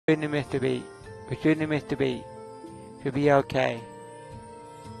shouldn't have missed the beat. We shouldn't have missed the beat. Should be okay.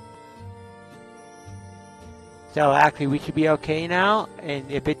 So actually we should be okay now.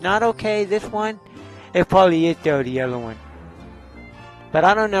 And if it's not okay, this one, it probably is though the other one. But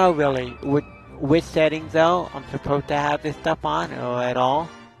I don't know really which settings though I'm supposed to have this stuff on or at all.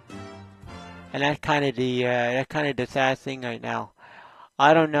 And that's kind of the sad thing right now.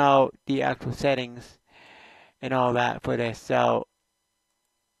 I don't know the actual settings and all that for this. So,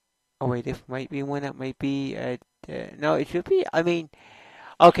 oh wait, this might be one that might be. No, it should be. I mean,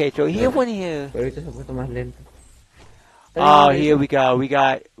 okay. So here one here. Pero ahorita se ha puesto más lento. Oh, here we go. We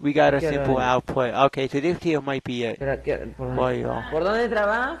got a simple output. Okay, so this here might be it. ¿Por dónde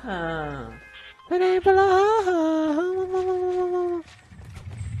trabaja?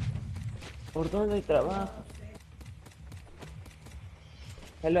 ¿Por dónde trabaja?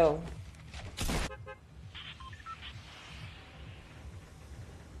 Hello.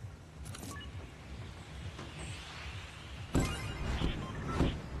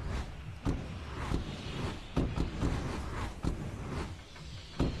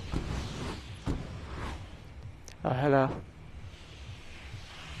 Oh, hello.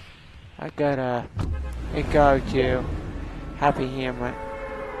 I got a encourage you. Happy Hamlet.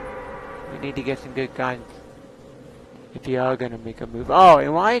 We need to get some good guns. If you are gonna make a move. Oh,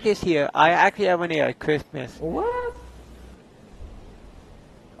 and why is this here? I actually have one here, a Christmas What?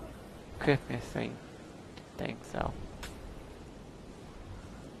 thing, so.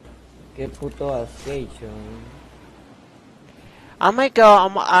 Qué puto asquecho.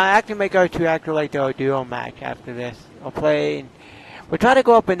 I actually might go to actually like the duo match after this. I'll play and we'll try to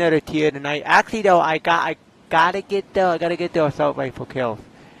go up another tier tonight. Actually though, I gotta get the assault rifle kills.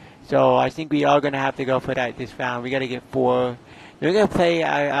 So I think we are gonna have to go for that this round. We gotta get 4. We're gonna play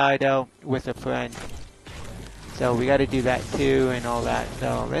though with a friend. So we gotta do that too and all that.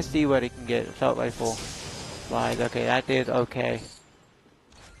 So let's see what it can get. Assault rifle. Wise. Okay, that is okay.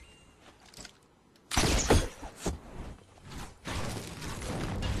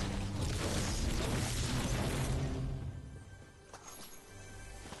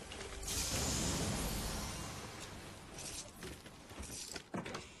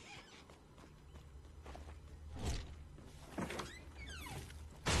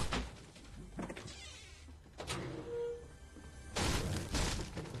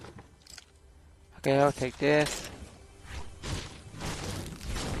 Okay, I'll take this.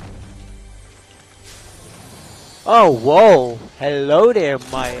 Oh, whoa! Hello there,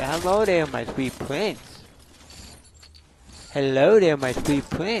 my sweet prince. Hello there, my sweet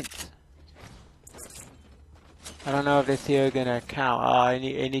prince. I don't know if this here is gonna count.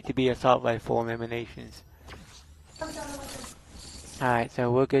 It need to be assault rifle eliminations. Alright, so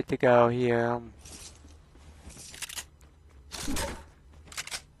we're good to go here.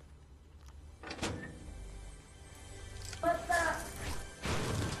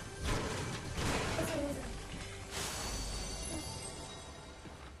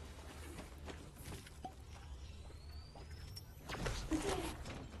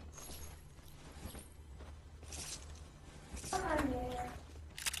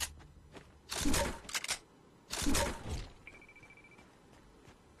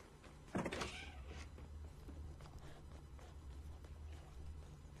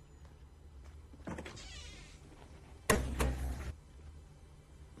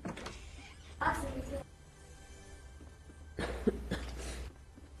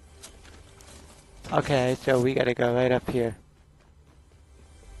 Okay, so we gotta go right up here.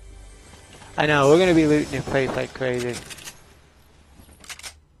 I know, we're gonna be looting this place like crazy.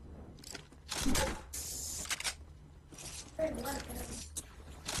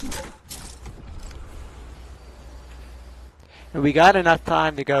 And we got enough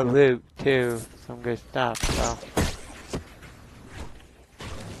time to go loot too, some good stuff, so.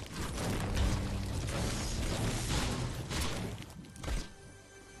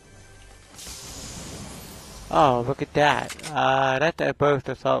 Oh, look at that. That's a burst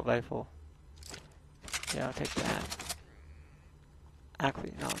assault rifle. Yeah, I'll take that.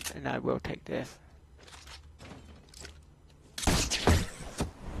 Actually, no, and I will take this.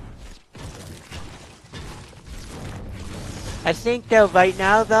 I think though, right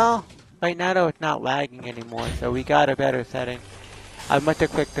now though, it's not lagging anymore, so we got a better setting. I must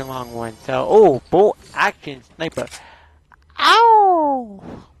have clicked the wrong one, so, oh, bolt action sniper. Ow!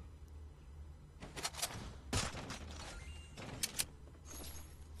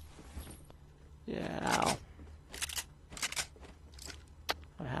 Yeah, ow.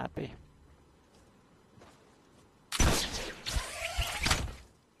 I'm happy.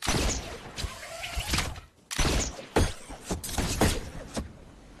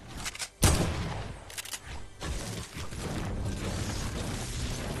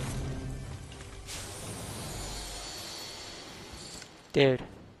 Dude.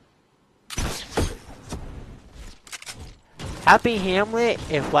 Happy Hamlet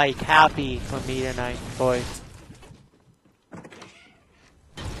is like happy for me tonight, boys.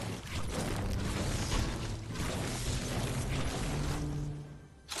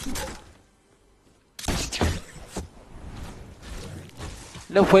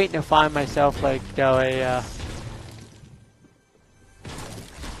 Just waiting to find myself like though a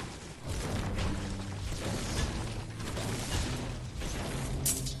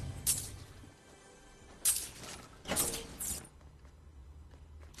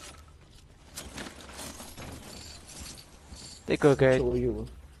they go good. So you.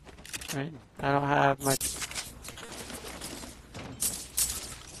 Right? I don't have much.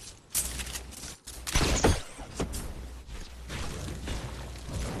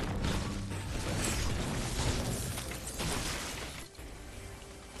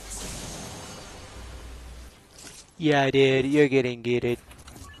 Yeah, dude, you're getting gated.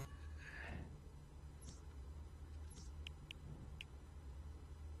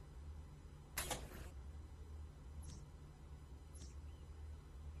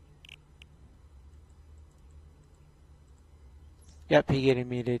 Yep, he getting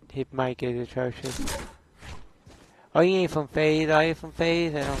muted. He might get atrocious. Oh, you ain't from FaZe? Are you from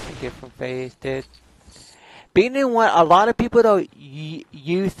FaZe? I don't think you're from FaZe, dude. Being in what a lot of people don't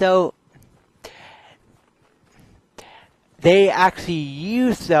use though, they actually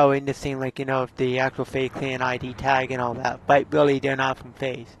use though in the scene, like, you know, the actual FaZe clan ID tag and all that, but really they're not from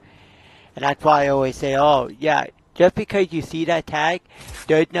FaZe. And that's why I always say, oh, yeah, just because you see that tag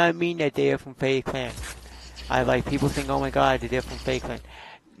does not mean that they are from FaZe clan. I like people think, oh my god, they're from FaZe clan.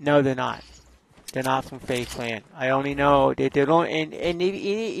 No, they're not. They're not from FaZe clan. I only know that they don't, and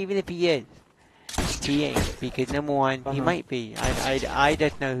even if he is, he ain't, because number one, he might be. I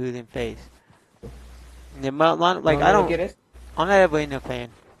just know who's in FaZe. Like, I don't, I'm not ever in the clan.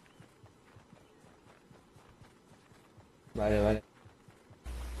 Vale.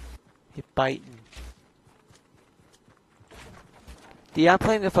 He's biting. Yeah, I'm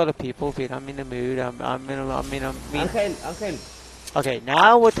playing with other people, dude. I'm in the mood. Ángel. Okay,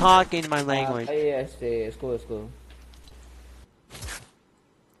 now we're talking my language. Escudo.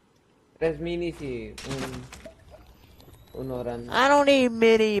 3 minis y uno grande. I don't need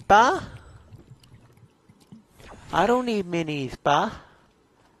mini, bah. I don't need minis, bah.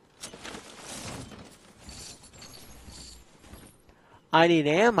 I need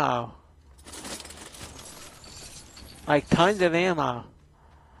ammo. Like tons of ammo.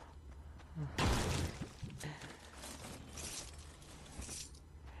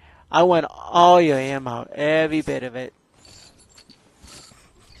 I want all your ammo, every bit of it.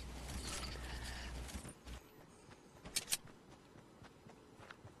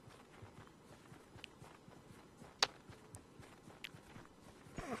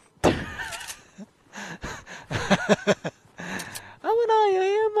 I want all your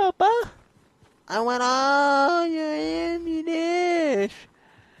ammo, bah. I want all your ammunition.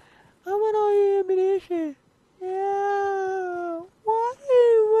 I want all your ammunition. Yeah. Why do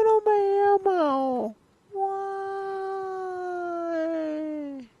you want all my ammo? Why?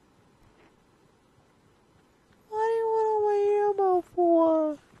 Why do you want all my ammo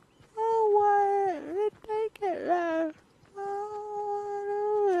for? Oh, why? Let's take it, lad. Oh,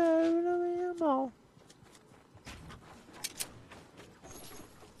 I don't have my ammo.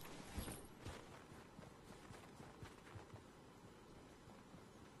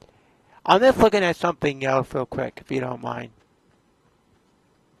 I'm just looking at something else real quick, if you don't mind.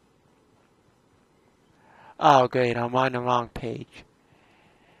 Oh, great, I'm on the wrong page.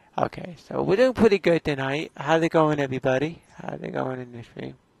 Okay, so we're doing pretty good tonight. How's it going, everybody? How's it going in the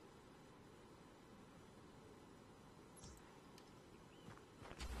stream?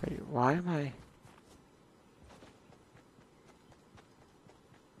 Wait, why am I...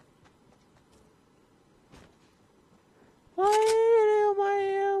 Why my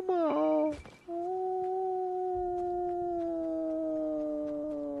ammo?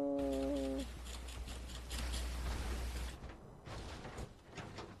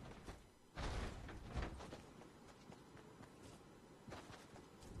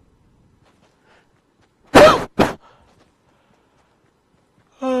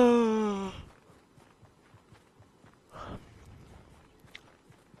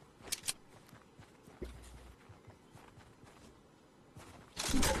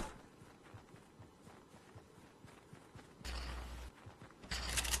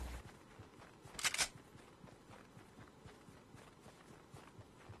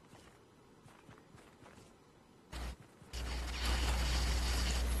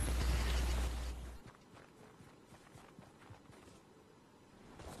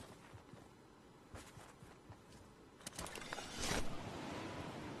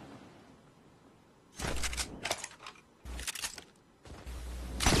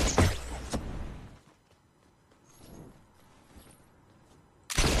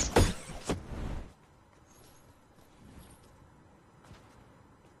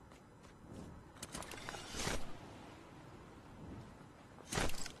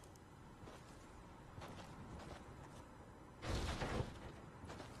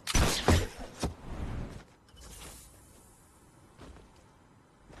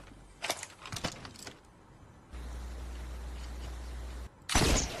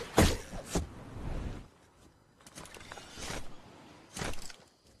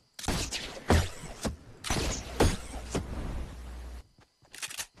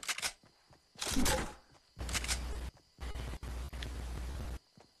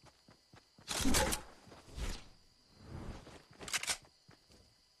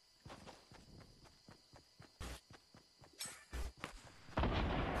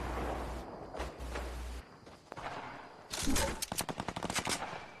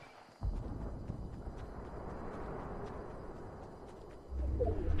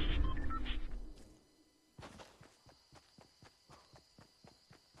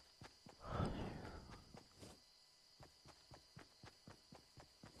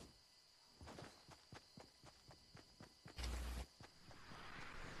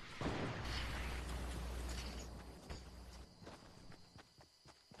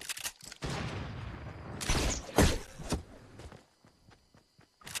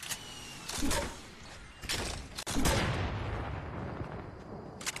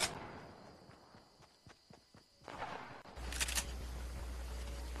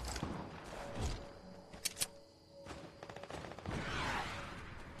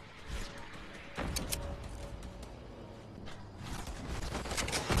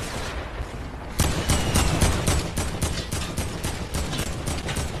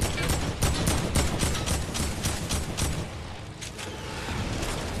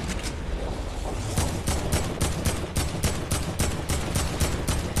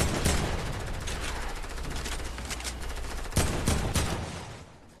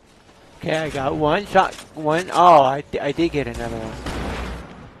 Okay, I got one shot. One. Oh, I did get another one.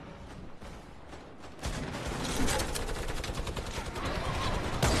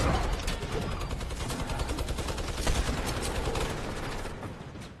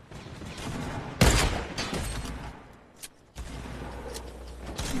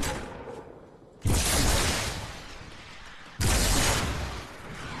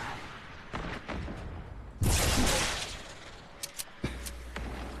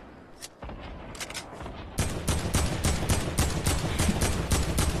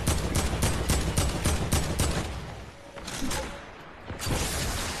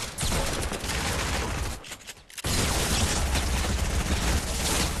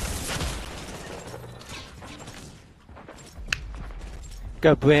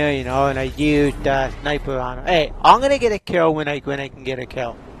 Good brain, you know, and I used sniper on him. Hey, I'm gonna get a kill when I can get a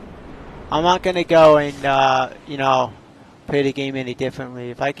kill. I'm not gonna go and you know, play the game any differently.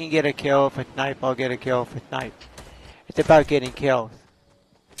 If I can get a kill for snipe, I'll get a kill for snipe. It's about getting kills.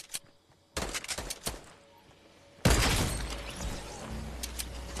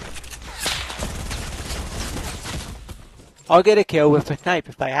 I'll get a kill with a snipe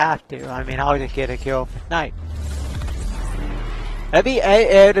if I have to. I mean, I'll just get a kill for snipe. I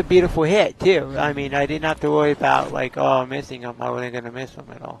had a beautiful hit too. I mean, I didn't have to worry about like, oh, I'm missing him. I wasn't gonna miss him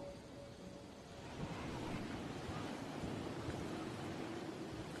at all.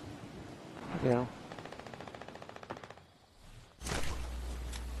 You know.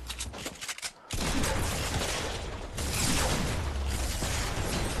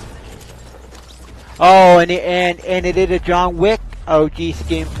 Oh, and it did a John Wick OG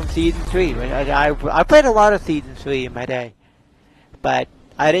skin from season 3. I played a lot of season 3 in my day, but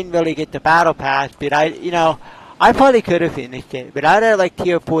I didn't really get the battle pass. But I probably could have finished it. But I had like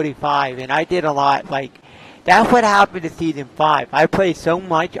tier 45, and I did a lot. Like that's what happened to season 5. I played so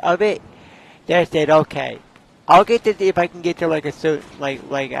much of it that I said, okay, I'll get to if I can get to like a certain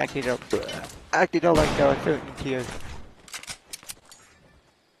like actually to like a certain tier.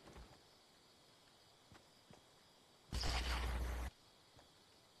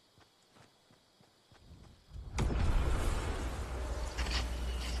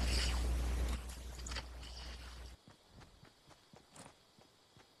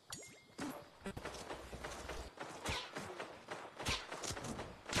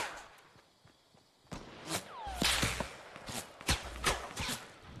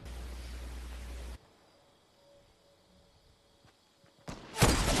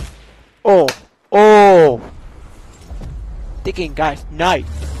 Oh, oh, thinking guys, nice.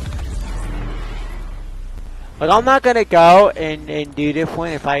 Like I'm not gonna go and do this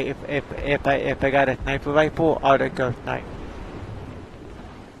one if I got a sniper rifle. I'll just go snipe.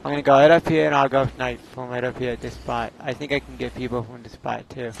 I'm gonna go right up here and I'll go snipe from right up here at this spot. I think I can get people from this spot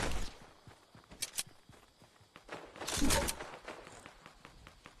too.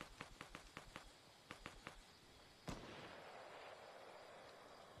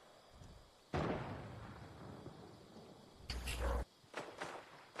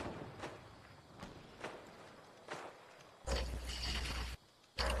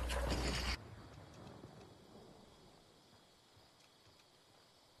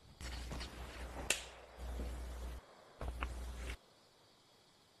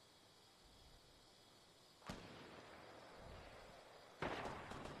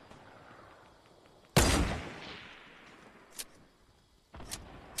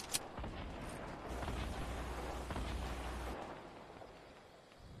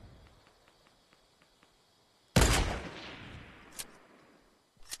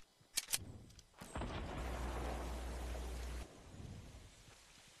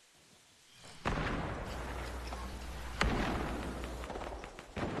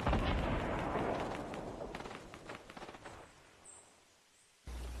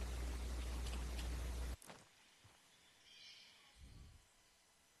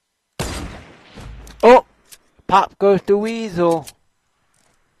 Pop goes the weasel.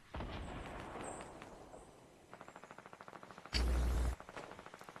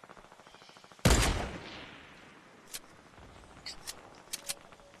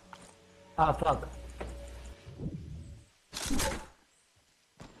 Ah, fuck.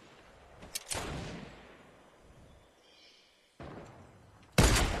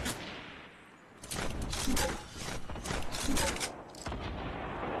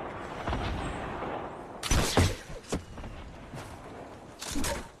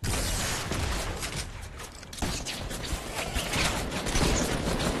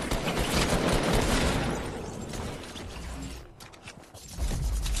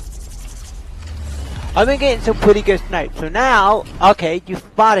 I've been getting some pretty good snipes. So now, okay, you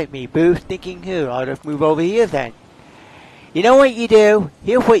spotted me, boo. Thinking who? I'll just move over here then. You know what you do?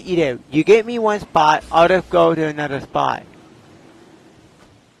 Here's what you do. You get me one spot, I'll just go to another spot.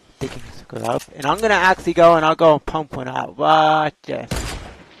 Thinking screw up. And I'm gonna actually go and I'll go and pump one out. Watch this.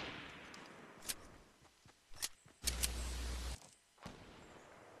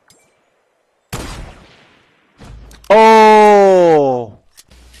 Oh!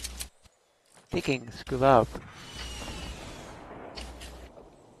 Thinking screw up.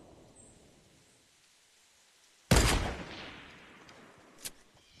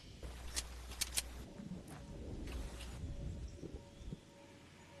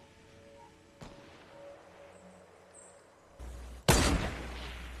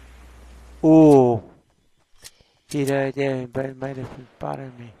 Ooh. See that there, but it might have been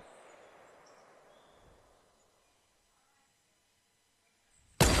bothering me.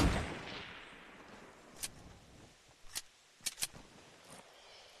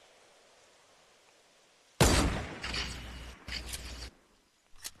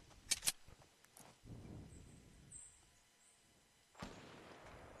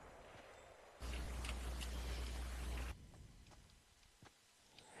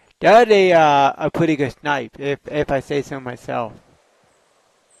 That is a pretty good snipe, if I say so myself.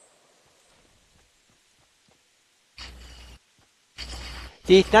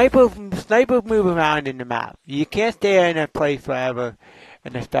 See, snipers move around in the map. You can't stay in a place forever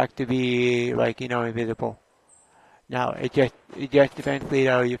and expect to be, like, you know, invisible. No, it just eventually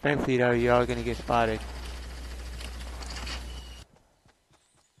though, you are gonna get spotted.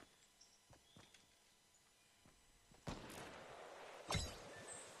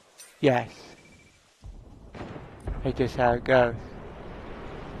 Yes. That's just how it goes.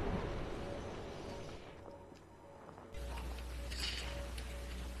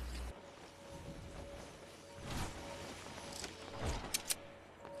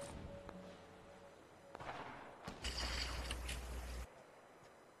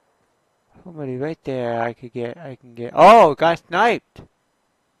 Somebody right there I can get. Oh, got sniped!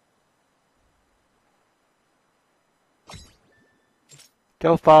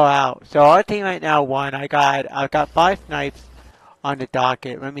 So far out. So our team right now won. I've got 5 snipes on the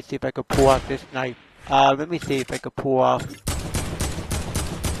docket. Let me see if I can pull off this snipe. Let me see if I can pull off.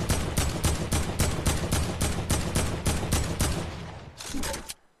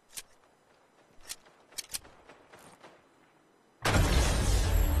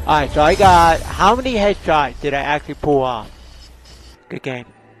 Alright, so I got, how many headshots did I actually pull off? Good game.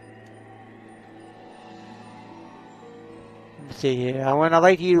 Let me see here. I would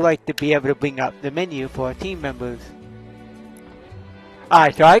like you to be able to bring up the menu for our team members.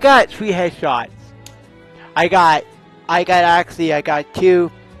 Alright, so I got 3 headshots. I got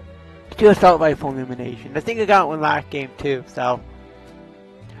two assault rifle elimination. I think I got one last game too, so.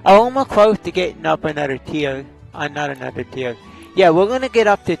 I'm almost close to getting up another tier. Not another tier. Yeah, we're gonna get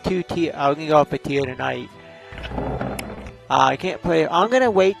up to 2 tier. I'm gonna go up a tier tonight. I can't play. I'm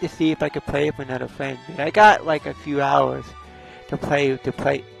gonna wait to see if I can play with another friend. I got like a few hours to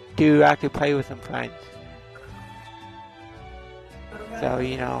actually play with some friends. So,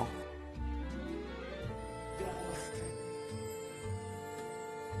 you know.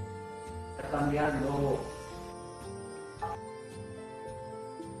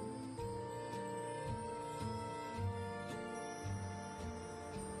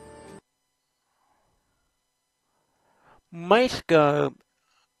 My scope,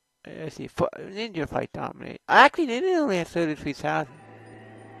 let's see, Ninja Fight Dominate. Actually, Ninja only has 33,000.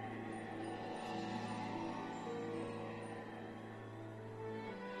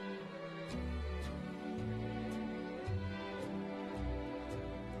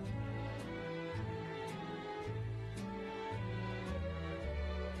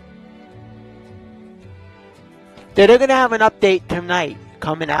 They're gonna have an update tonight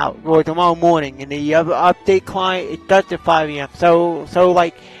coming out, or tomorrow morning, and the other update client, it does at 5 AM. So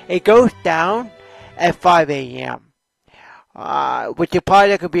like, it goes down at 5 a.m. Which is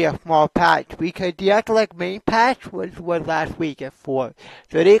probably could be a small patch because the actual like main patch was last week at 4.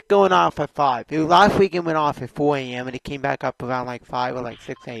 So it is going off at 5. It was last week it went off at 4 a.m. and it came back up around like 5 or like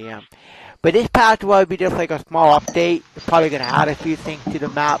 6 a.m. But this patch will be just like a small update. It's probably going to add a few things to the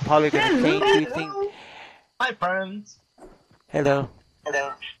map, probably going to change a few things. Hi, friends. Hello.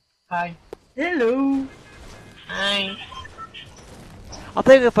 Hello. Hi. Hello. Hi. I'm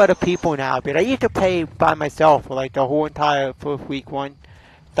playing with other people now, but I used to play by myself for like the whole entire first week one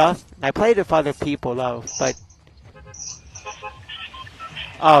stuff. And I played with other people though, but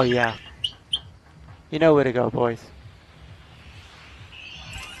oh yeah, you know where to go, boys.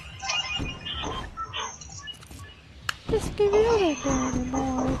 Just give it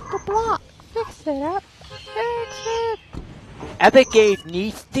anymore. The block. Fix it up. Fix it. Epic Games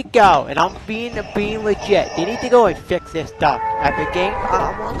needs to go, and I'm being legit. They need to go and fix this stuff. Epic Games,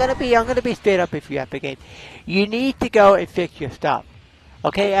 I'm gonna be straight up with you, Epic Games. You need to go and fix your stuff.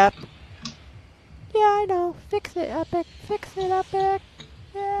 Okay, Ep? Yeah, I know. Fix it, Epic. Fix it, Epic.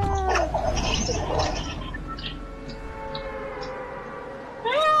 Yeah.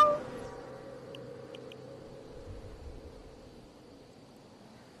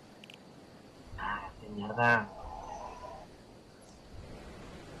 Ah, qué mierda.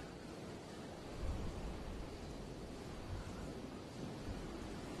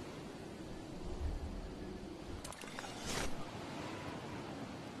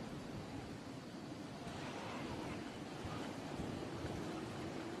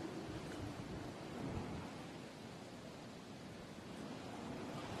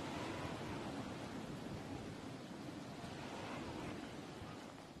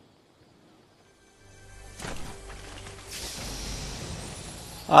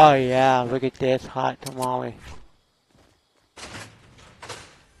 Oh yeah, look at this hot tamale.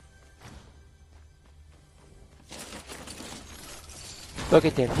 Look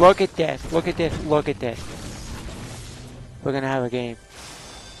at this, look at this, look at this, look at this. We're gonna have a game.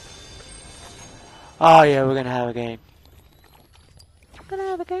 Oh yeah, we're gonna have a game. Gonna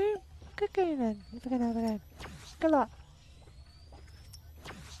have a game? Good game then. If we're gonna have a game. Good luck.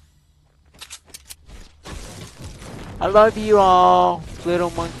 I love you all, little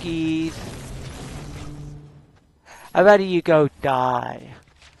monkeys. I'd rather you go die.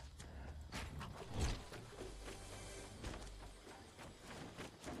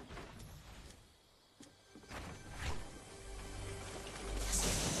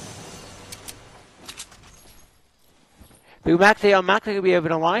 But I'm actually gonna be able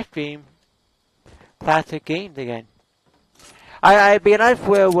to live stream classic games again. That's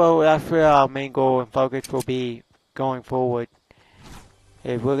where our main goal and focus will be going forward.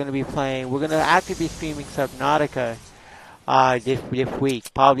 If we're gonna be playing, we're gonna actually be streaming Subnautica this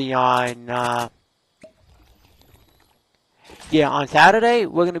week, probably on on Saturday.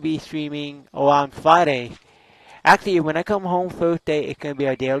 We're gonna be streaming, or on Friday. Actually, when I come home Thursday, it's gonna be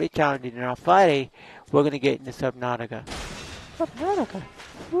our daily challenge, and on Friday, we're gonna get into Subnautica. Subnautica.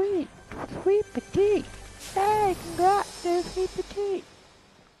 Sweet. Sweet petite. Hey, congrats there, sweet petite.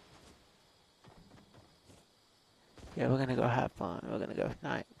 Yeah, we're gonna go have fun. We're gonna go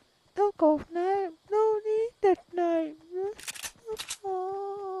tonight. Don't go tonight. No need that night.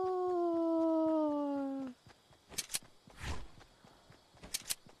 Oh.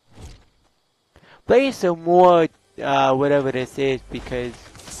 Play some more, whatever this is, because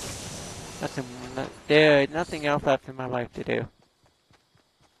there's nothing else left in my life to do.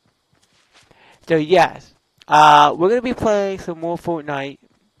 So yes, we're gonna be playing some more Fortnite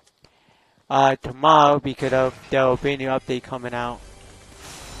tomorrow because there'll be a new update coming out.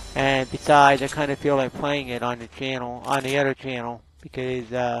 And besides, I kind of feel like playing it on the channel, on the other channel,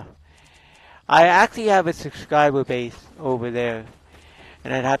 because I actually have a subscriber base over there,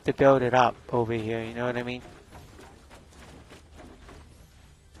 and I'd have to build it up over here. You know what I mean?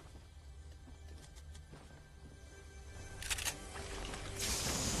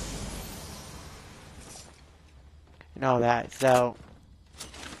 And all that. So.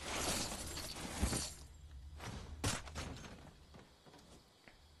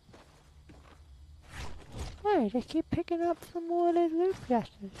 Why, they keep picking up some more of those loot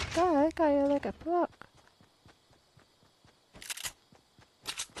blasters. God, that guy is like a pluck.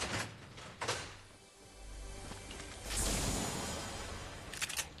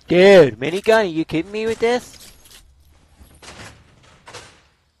 Dude, minigun, are you kidding me with this?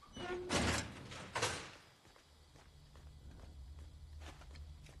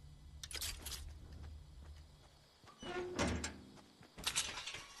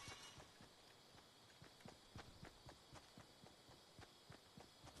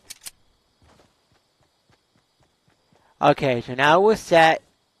 Okay, so now we're set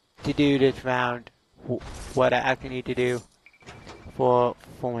to do this round. What I actually need to do for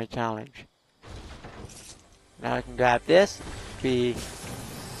my challenge. Now I can grab this. Be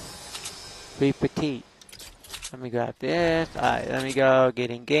petite. Let me grab this. Alright, let me go get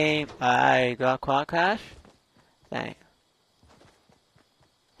in game. I got quad crash. Dang.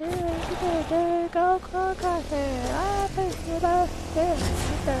 Go, I think you know,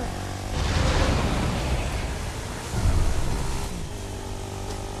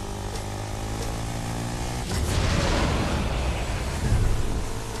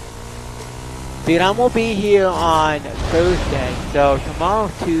 Dude, I'm gonna be here on Thursday, so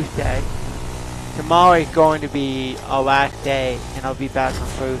tomorrow's Tuesday. Tomorrow is going to be our last day, and I'll be back on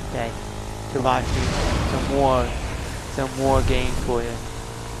Thursday to watch some more games for you.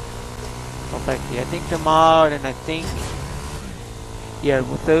 Most likely, I think tomorrow, and I think, yeah,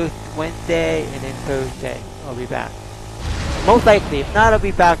 Wednesday, and then Thursday, I'll be back. Most likely, if not, I'll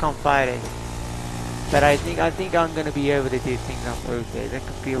be back on Friday. But I think I'm gonna be able to do things on Thursday. That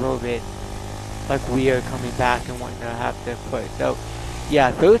could be a little bit like weird coming back and wanting to have to put. So,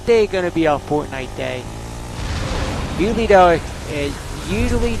 yeah, Thursday is gonna be our Fortnite day. Usually though,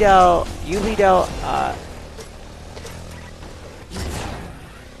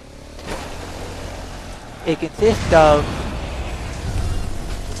 it consists of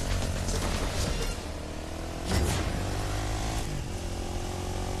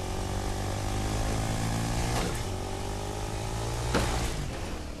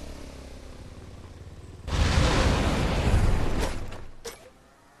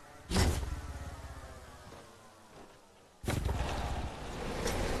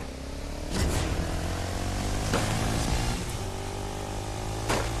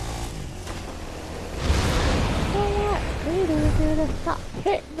stop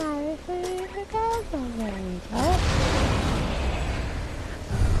hitting everything because I'm ready to go.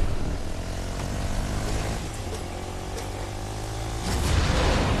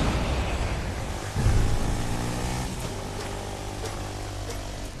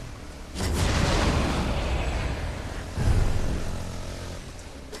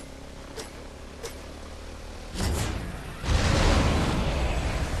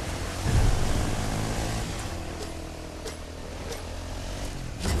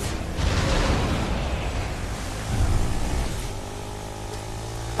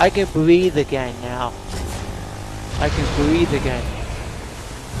 I can breathe again now. I can breathe again.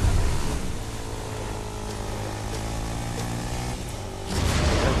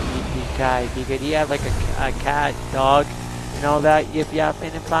 These guys, because you have like a cat, dog, and all that if you have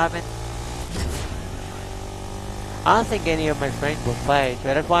an apartment. I don't think any of my friends will play, so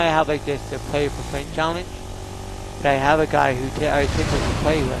that's why I have like this play for friend challenge. But I have a guy who I typically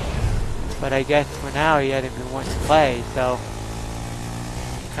play with, but I guess for now he hasn't been wanting to play, so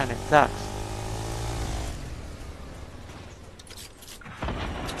it kind of sucks.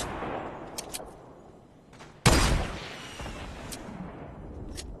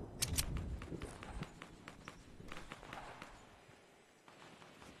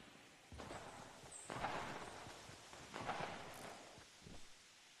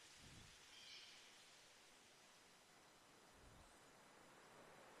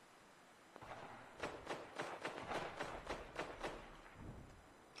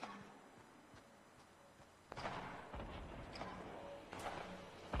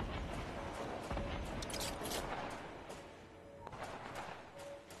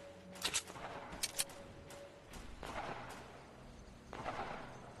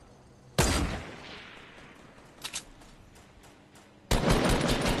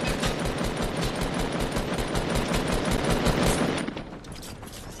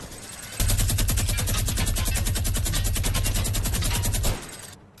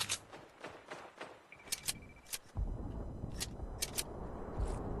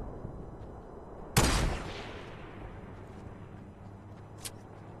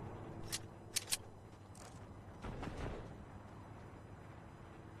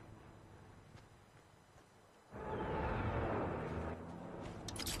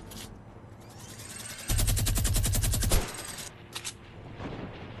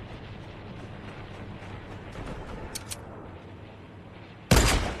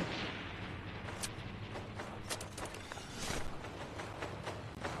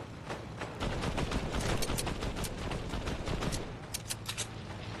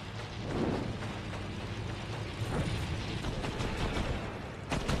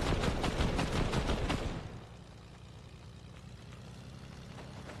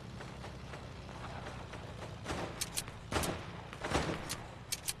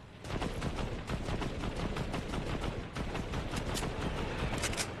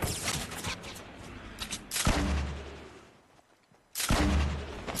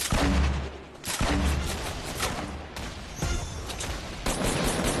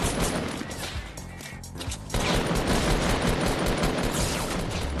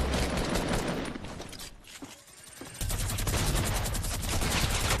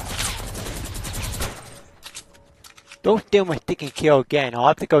 Don't steal my stick and kill again. I'll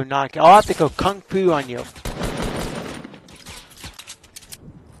have to go knock. I'll have to go kung fu on you.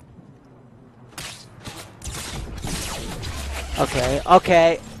 Okay,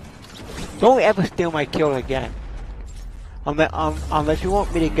 okay. Don't ever steal my kill again. Unless you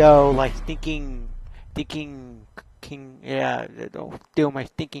want me to go like stinking king. Yeah, don't steal my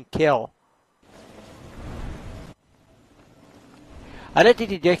stinking kill. I don't need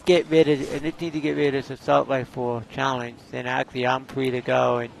to just get rid of. I just need to get rid of this assault rifle challenge. Then actually, I'm free to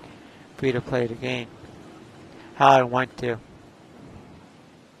go and free to play the game how I want to.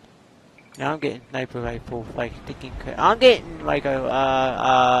 Now I'm getting sniper rifle like sticking. I'm getting like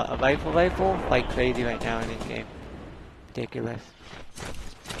a rifle like crazy right now in this game. Ridiculous.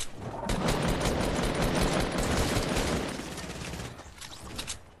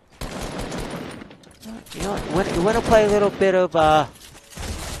 You know, you want to play a little bit of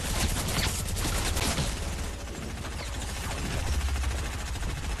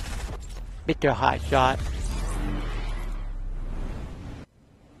Mr. Hot Shot.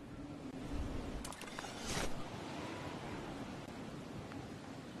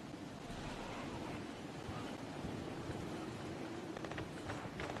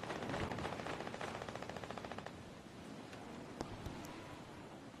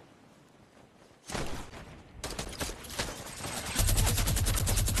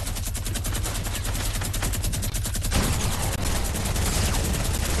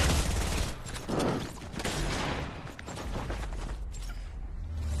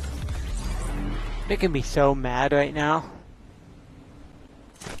 Making me so mad right now.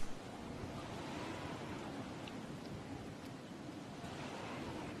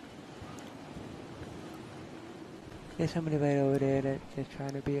 There's somebody right over there that's just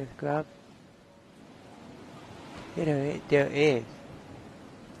trying to be a scrub. You know, there is.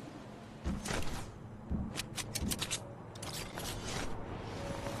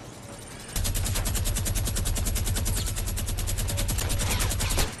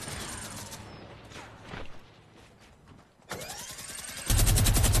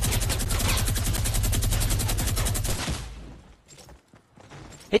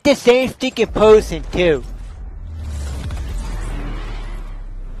 It's the same stinking person too.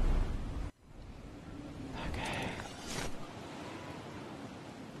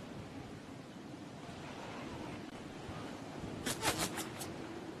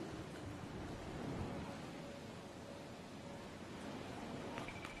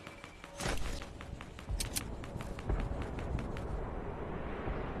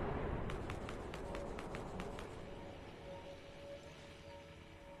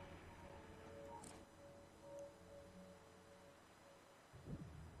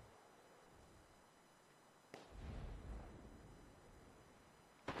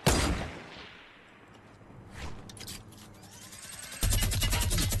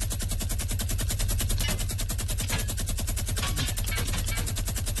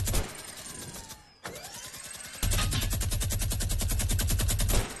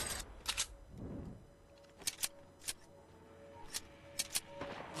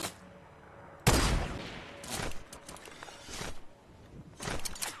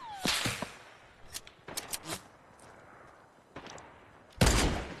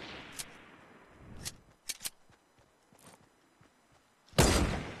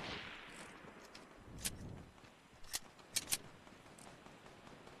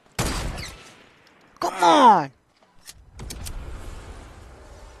 Come on!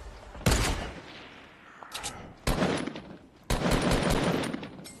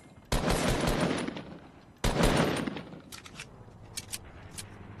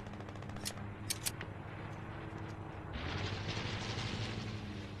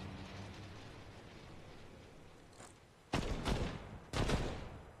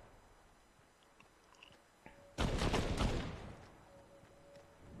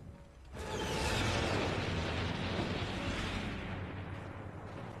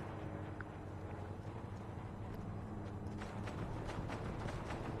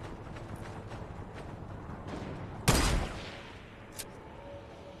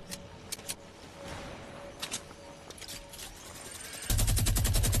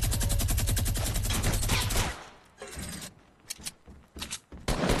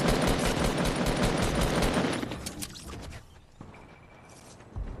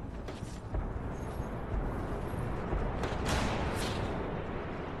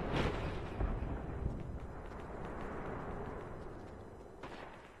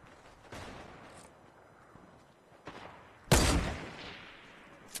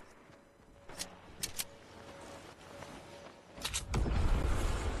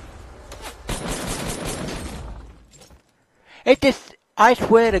 It's just, I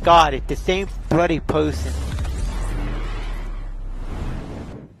swear to God, it's the same bloody person.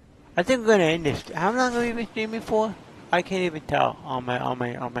 I think we're gonna end this. How long have we been streaming for? I can't even tell on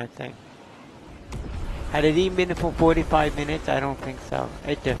my thing. Had it even been for 45 minutes? I don't think so.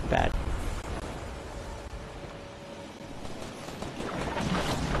 It's just bad.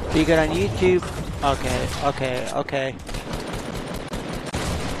 So you got on YouTube? Okay.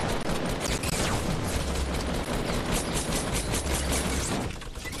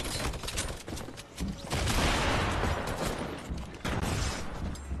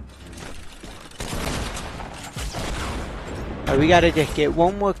 We gotta just get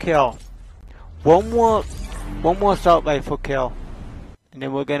one more kill. One more assault rifle kill. And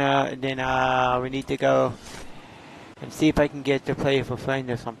then we need to go and see if I can get to play for friend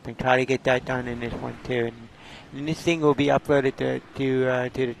or something. Try to get that done in this one too. And this thing will be uploaded to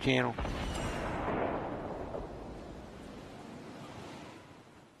the channel.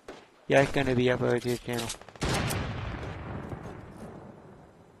 Yeah, it's gonna be uploaded to the channel.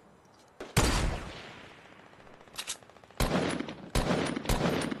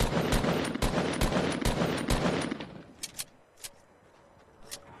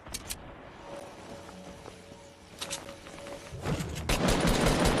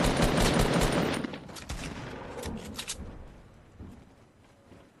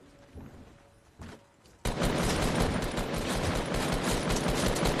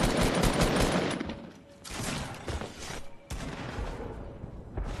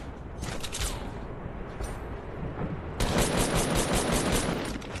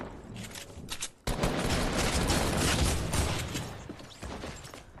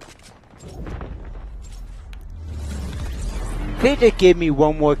 Please just give me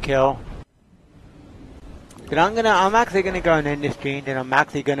one more kill. But I'm actually gonna go and end the stream, and I'm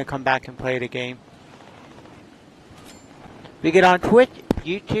actually gonna come back and play the game. We get on Twitch,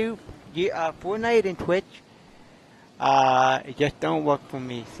 YouTube, Fortnite and Twitch. It just don't work for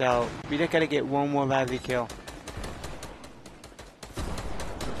me, so we just gotta get one more lousy kill.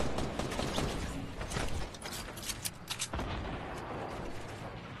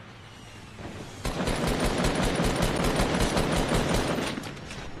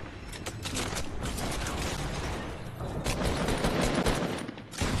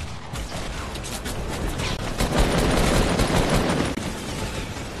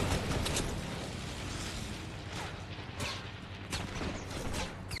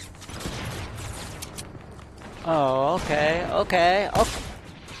 Oh, okay.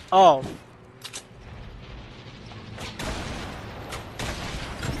 Oh.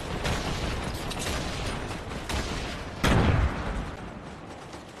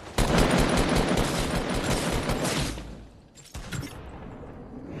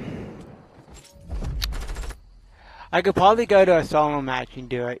 I could probably go to a solo match and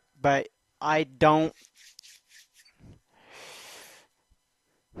do it, but I don't.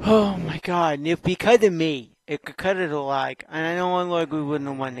 Oh my God! And if because of me, it could cut it a like, and I know like we wouldn't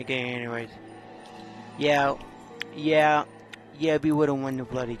have won the game anyways. Yeah, we would have won the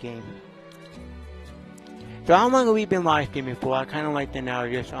bloody game. So how long have we been live streaming for? I kind of like to know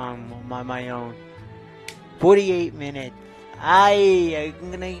just on my own. 48 minutes.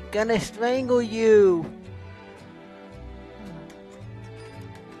 I'm gonna strangle you.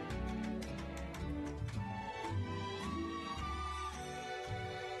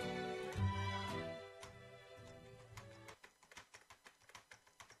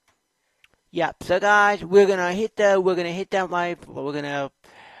 Yep. So guys, we're gonna hit that live. Why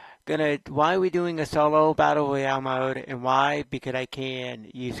are we doing a solo battle royale mode, and why? Because I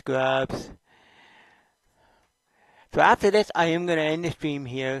can use scrubs. So after this, I am gonna end the stream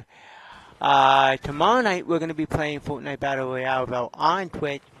here. Tomorrow night we're gonna be playing Fortnite Battle Royale though on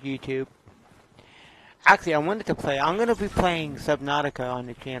Twitch, YouTube. Actually, I'm gonna be playing Subnautica on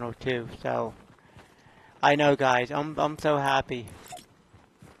the channel too. So I know, guys. I'm so happy.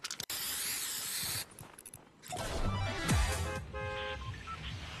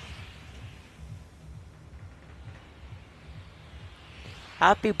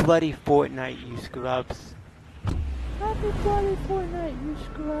 Happy bloody Fortnite, you scrubs. Happy bloody Fortnite, you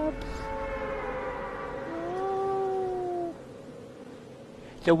scrubs. Oh.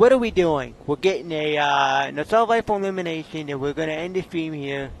 So what are we doing? We're getting an assault rifle elimination, and we're gonna end the stream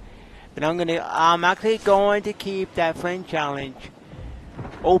here. But I'm actually going to keep that friend challenge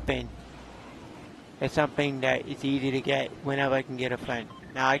open. It's something that is easy to get whenever I can get a friend.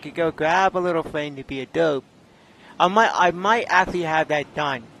 Now I could go grab a little friend to be a dope. I might actually have that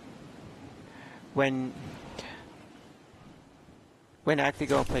done when I actually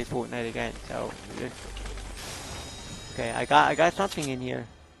go and play Fortnite again. So Okay, I got something in here.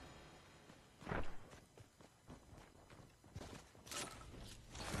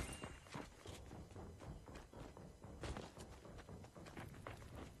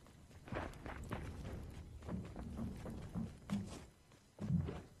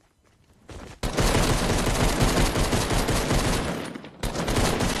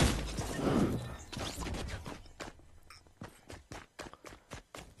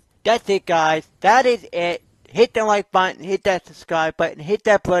 That's it, guys. That is it. Hit the like button, hit that subscribe button, hit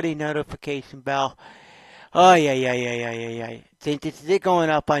that bloody notification bell. Oh, yeah. Since this is going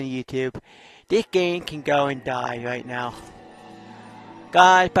up on YouTube, this game can go and die right now.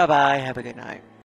 Guys, bye-bye. Have a good night.